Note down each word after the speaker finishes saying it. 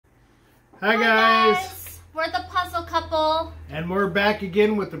Hi guys! We're the puzzle couple. And we're back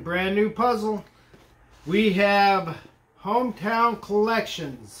again with a brand new puzzle. We have Hometown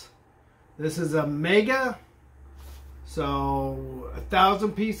Collections. This is a mega. So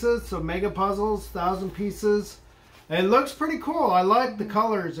 1,000 pieces. So mega puzzles, 1,000 pieces. It looks pretty cool. I like the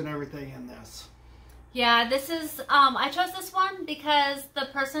colors and everything in this. Yeah, this is, I chose this one because the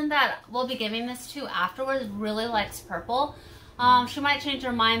person that we'll be giving this to afterwards really likes purple. She might change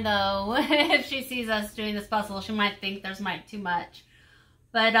her mind though if she sees us doing this puzzle. She might think there's too much.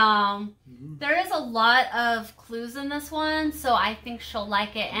 But there is a lot of clues in this one, so I think she'll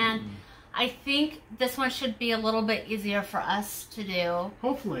like it. And I think this one should be a little bit easier for us to do.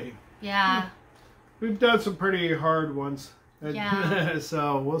 Hopefully. Yeah. We've done some pretty hard ones. Yeah.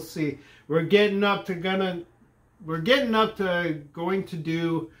 So we'll see. We're getting up to going to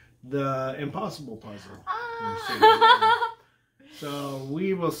do the impossible puzzle. So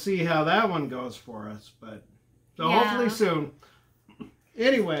we will see how that one goes for us, but hopefully soon.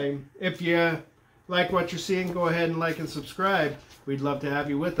 Anyway, if you like what you're seeing, go ahead and like and subscribe. We'd love to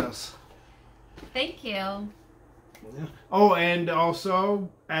have you with us. Thank you. Oh, and also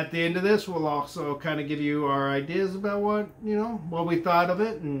at the end of this, we'll also kind of give you our ideas about what we thought of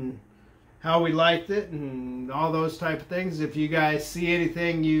it and how we liked it and all those type of things. If you guys see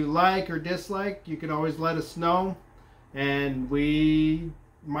anything you like or dislike, you can always let us know. And we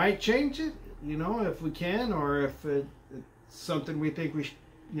might change it, if we can, or if it's something we think we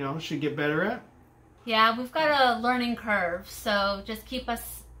should get better at. Yeah, we've got a learning curve, so just keep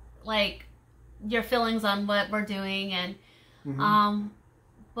us, your feelings on what we're doing, and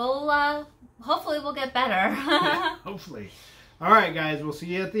hopefully we'll get better. Hopefully. All right, guys, we'll see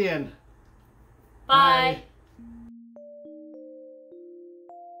you at the end. Bye. Bye.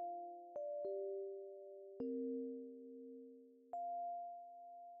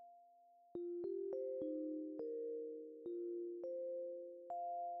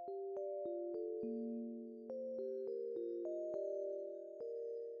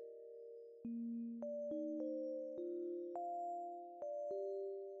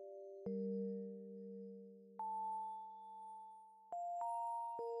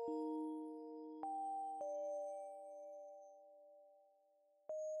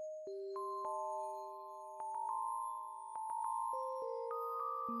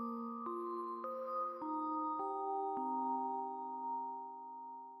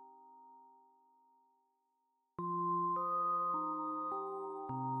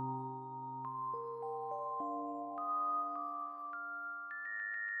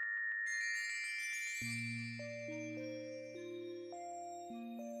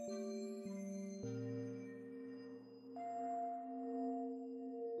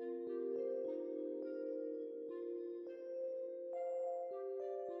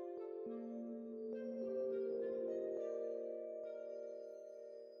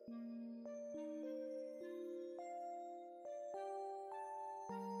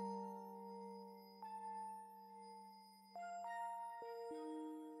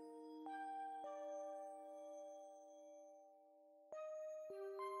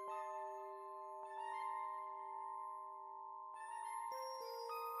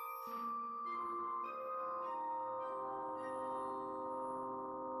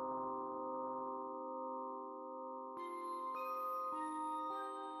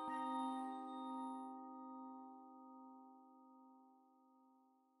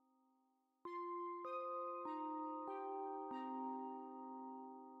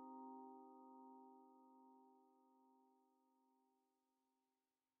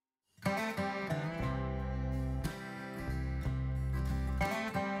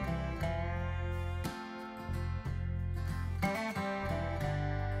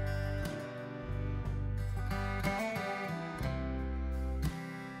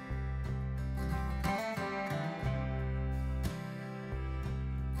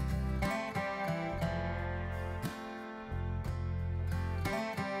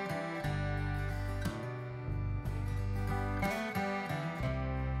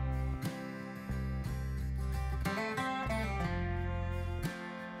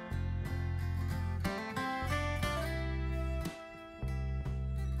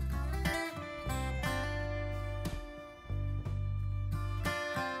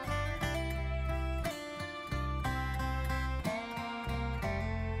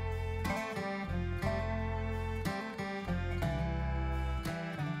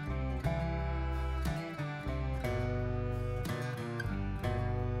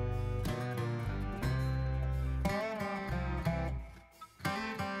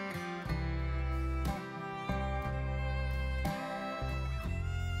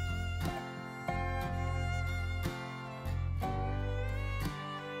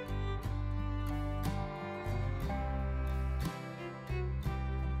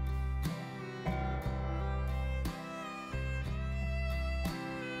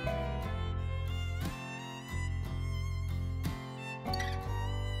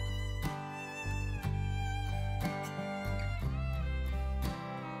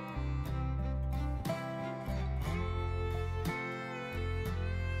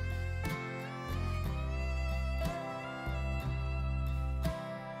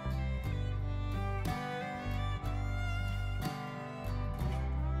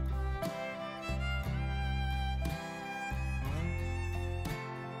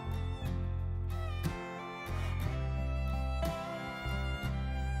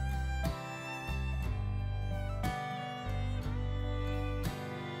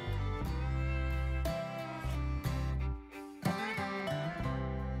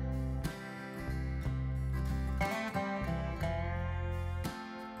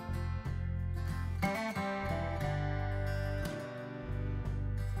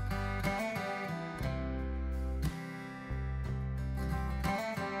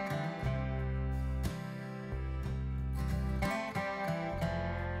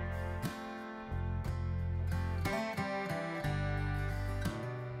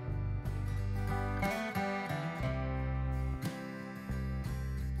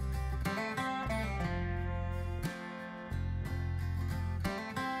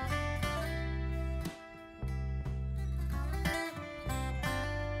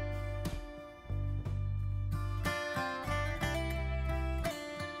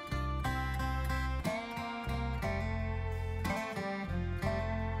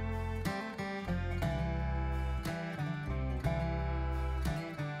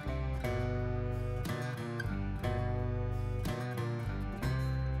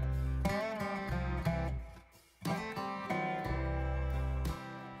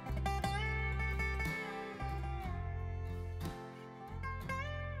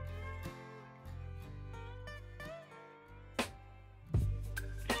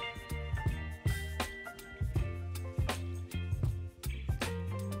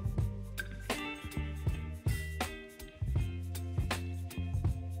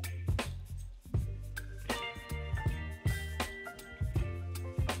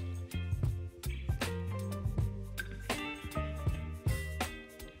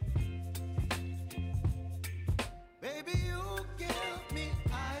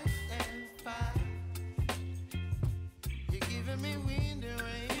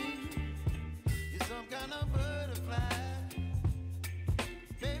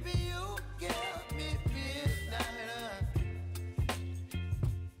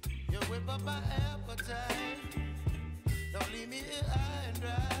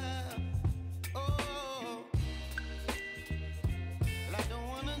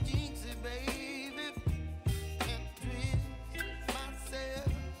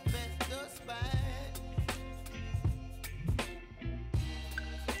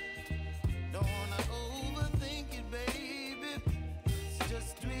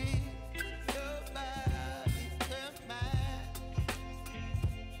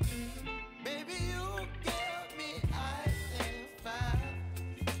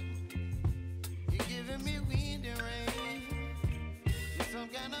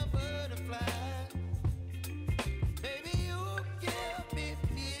 kind of butterfly. Baby, you give me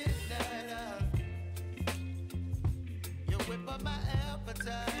midnight. You whip up my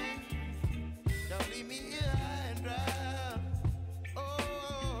appetite. Don't leave me here high and dry.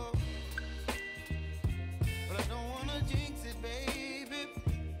 Oh, but I don't wanna jinx it, baby.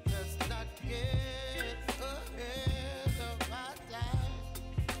 Let's not get ahead of my time.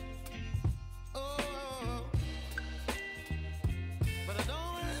 Oh, but I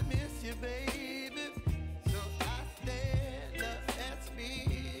don't wanna miss you, baby. So I stand up and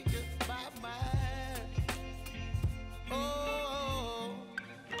speak my mind. Oh.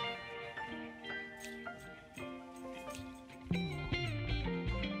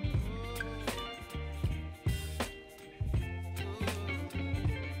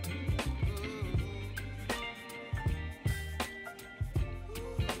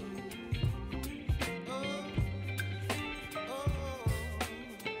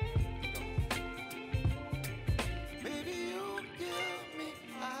 Baby, you give me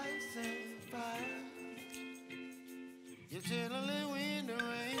ice and fire. You're chilling wind and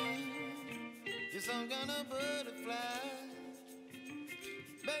rain. You're some kind of butterfly.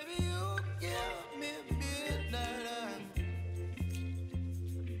 Baby, you give me midnight.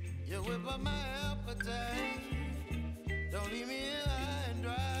 You whip up my appetite. Don't leave me here high and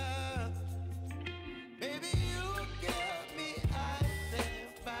dry. Baby, you give me ice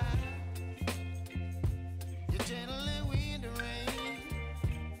and fire. You're channeling wind and rain.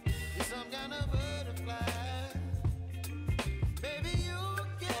 You're some kind of butterfly. Baby, you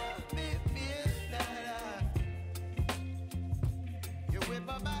give me midnight. You whip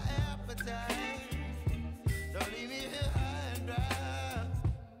up my appetite. Don't leave me here high and dry.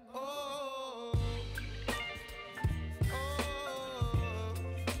 Oh, oh,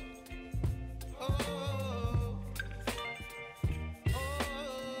 oh, oh,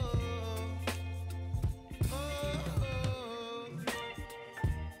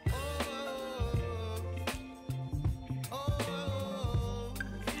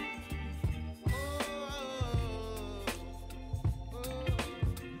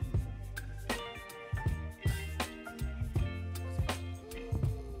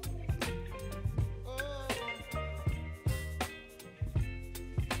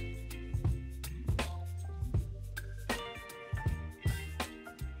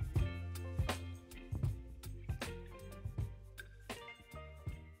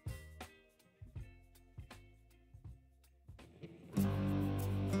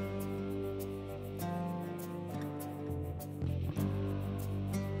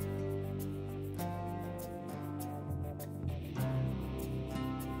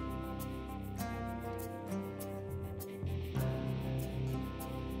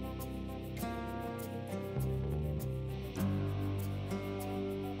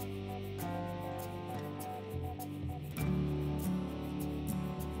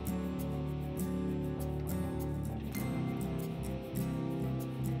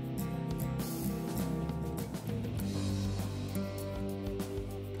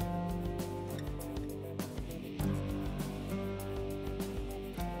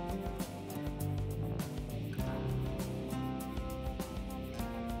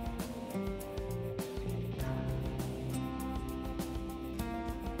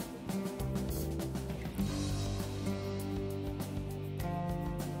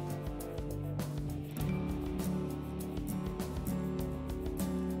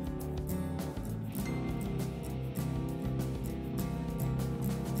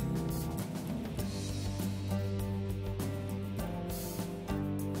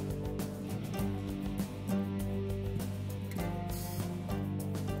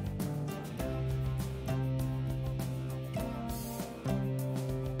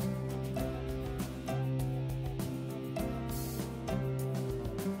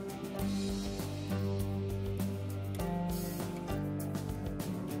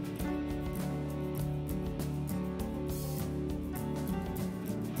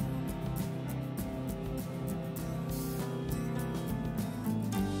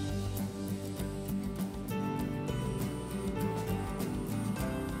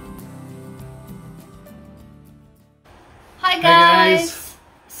 Hi guys.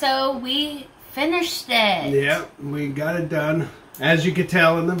 So we finished it. Yep, we got it done, as you could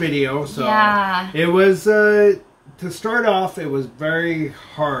tell in the video. So yeah, it was to start off. It was very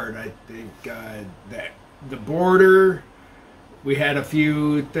hard. I think that the border. We had a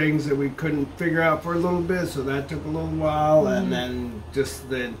few things that we couldn't figure out for a little bit, so that took a little while. And then just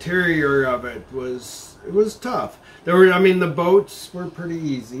the interior of it was tough. There were, I mean, the boats were pretty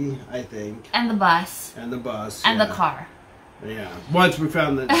easy, I think. And the bus. And the bus. And the car. Yeah, once we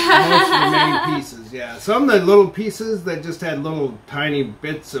found the most remaining pieces, yeah. Some of the little pieces that just had little tiny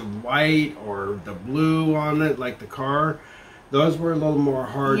bits of white or the blue on it, like the car, those were a little more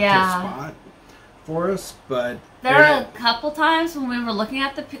hard to spot for us. But there were a couple times when we were looking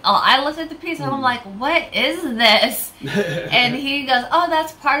at the piece. Oh, I looked at the piece and I'm like, what is this? And he goes, oh,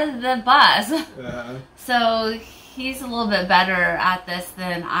 that's part of the bus. So he's a little bit better at this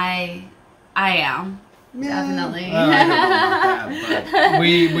than I am. Yeah, definitely. I don't know about that, but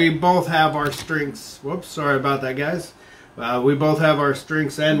we both have our strengths. Whoops, sorry about that, guys. We both have our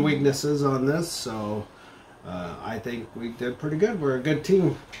strengths and weaknesses on this, so I think we did pretty good. We're a good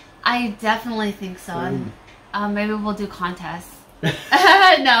team. I definitely think so. And maybe we'll do contests.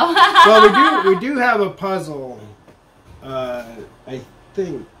 No. Well, we do have a puzzle. I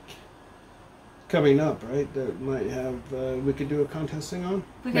think. Coming up, right? That might have we could do a contest thing on.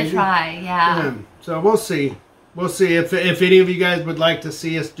 We could try, yeah. So we'll see. We'll see if any of you guys would like to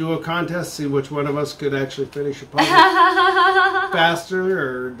see us do a contest. See which one of us could actually finish a puzzle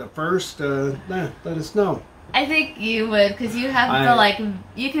faster or the first. Let us know. I think you would, because you have the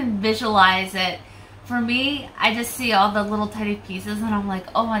you can visualize it. For me, I just see all the little tiny pieces, and I'm like,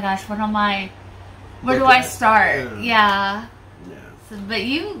 oh my gosh, where do I start? Yeah. But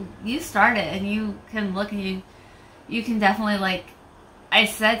you started, and you can look, and you can definitely, like I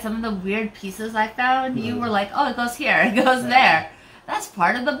said, some of the weird pieces I found, you were like, oh, it goes here, it goes there. That's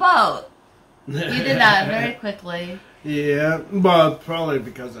part of the boat. You did that very quickly. Yeah, well, probably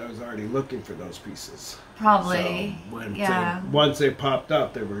because I was already looking for those pieces. Probably. So once they popped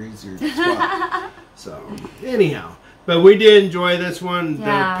up, they were easier to spot. So, anyhow. But we did enjoy this one.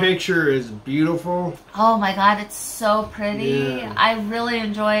 Yeah. The picture is beautiful. Oh my god, it's so pretty. Yeah. I really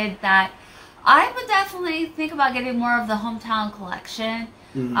enjoyed that. I would definitely think about getting more of the hometown collection.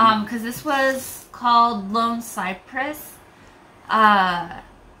 Because this was called Lone Cypress. Yeah,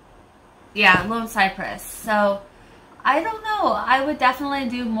 Lone Cypress. So, I don't know. I would definitely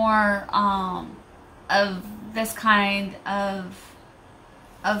do more of this kind of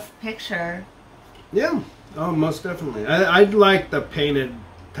picture. Yeah. Oh, most definitely. I'd like the painted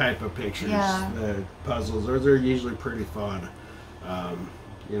type of pictures, the puzzles. Those are usually pretty fun.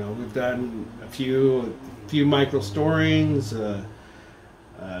 You know, we've done a few micro storings.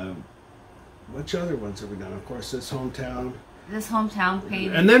 Which other ones have we done? Of course, this hometown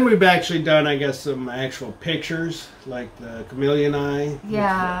painting. And then we've actually done, I guess, some actual pictures, like the chameleon eye.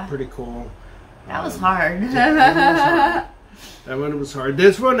 Yeah. Pretty cool. That was hard. That one was hard.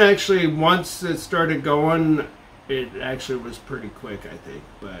 This one actually, once it started going, it actually was pretty quick, I think.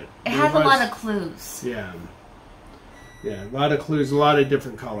 But it has a lot of clues. Yeah. Yeah, a lot of clues, a lot of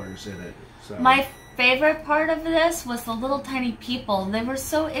different colors in it. So. My favorite part of this was the little tiny people. They were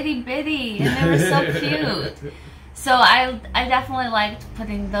so itty bitty and they were so cute. So I definitely liked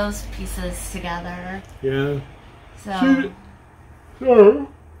putting those pieces together. Yeah. So. Yeah.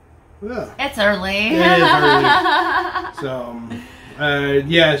 It's early. It is early. So,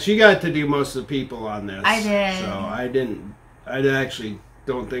 yeah, she got to do most of the people on this. I did. So I didn't. I actually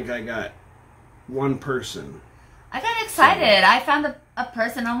don't think I got one person. I got excited. I found a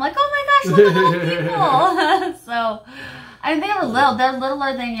person. I'm like, oh my gosh, look at the little people. So, I mean, they were little. They're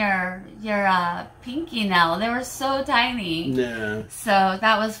littler than your pinky now. They were so tiny. Yeah. So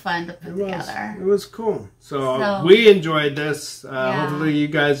that was fun to put together. It was cool. So we enjoyed this. Hopefully you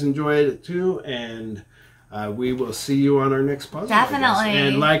guys enjoyed it too. And we will see you on our next puzzle. Definitely.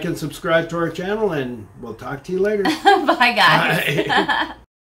 And like and subscribe to our channel. And we'll talk to you later. Bye, guys. Bye.